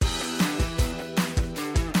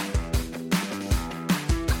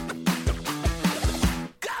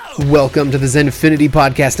Welcome to the Zenfinity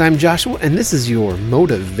Podcast. I'm Joshua, and this is your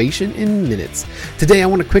Motivation in Minutes. Today, I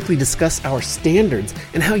want to quickly discuss our standards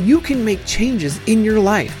and how you can make changes in your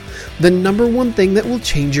life. The number one thing that will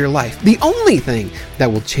change your life, the only thing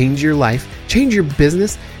that will change your life, change your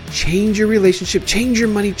business, change your relationship, change your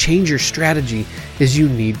money, change your strategy, is you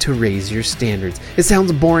need to raise your standards. It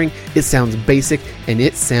sounds boring, it sounds basic, and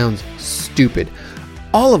it sounds stupid.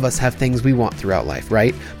 All of us have things we want throughout life,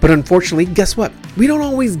 right? But unfortunately, guess what? We don't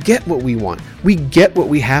always get what we want. We get what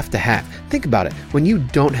we have to have. Think about it. When you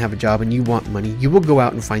don't have a job and you want money, you will go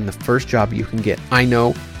out and find the first job you can get. I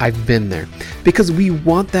know, I've been there. Because we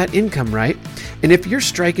want that income, right? And if you're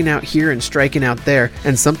striking out here and striking out there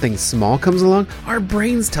and something small comes along, our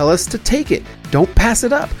brains tell us to take it. Don't pass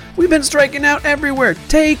it up. We've been striking out everywhere.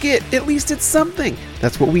 Take it. At least it's something.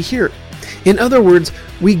 That's what we hear. In other words,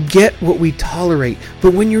 we get what we tolerate,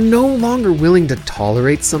 but when you're no longer willing to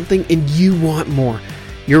tolerate something and you want more,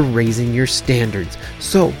 you're raising your standards.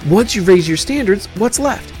 So once you raise your standards, what's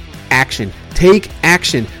left? Action. Take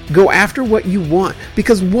action. Go after what you want,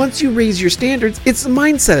 because once you raise your standards, it's a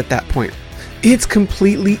mindset at that point. It's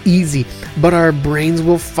completely easy, but our brains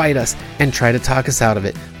will fight us and try to talk us out of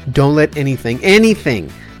it. Don't let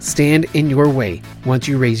anything stand in your way once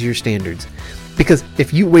you raise your standards. Because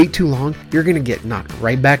if you wait too long, you're going to get knocked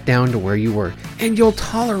right back down to where you were. And you'll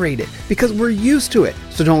tolerate it because we're used to it.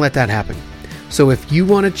 So don't let that happen. So if you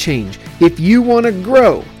want to change, if you want to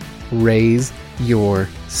grow, raise your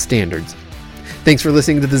standards. Thanks for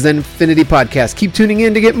listening to the Zenfinity Podcast. Keep tuning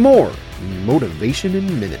in to get more Motivation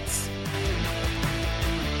in Minutes.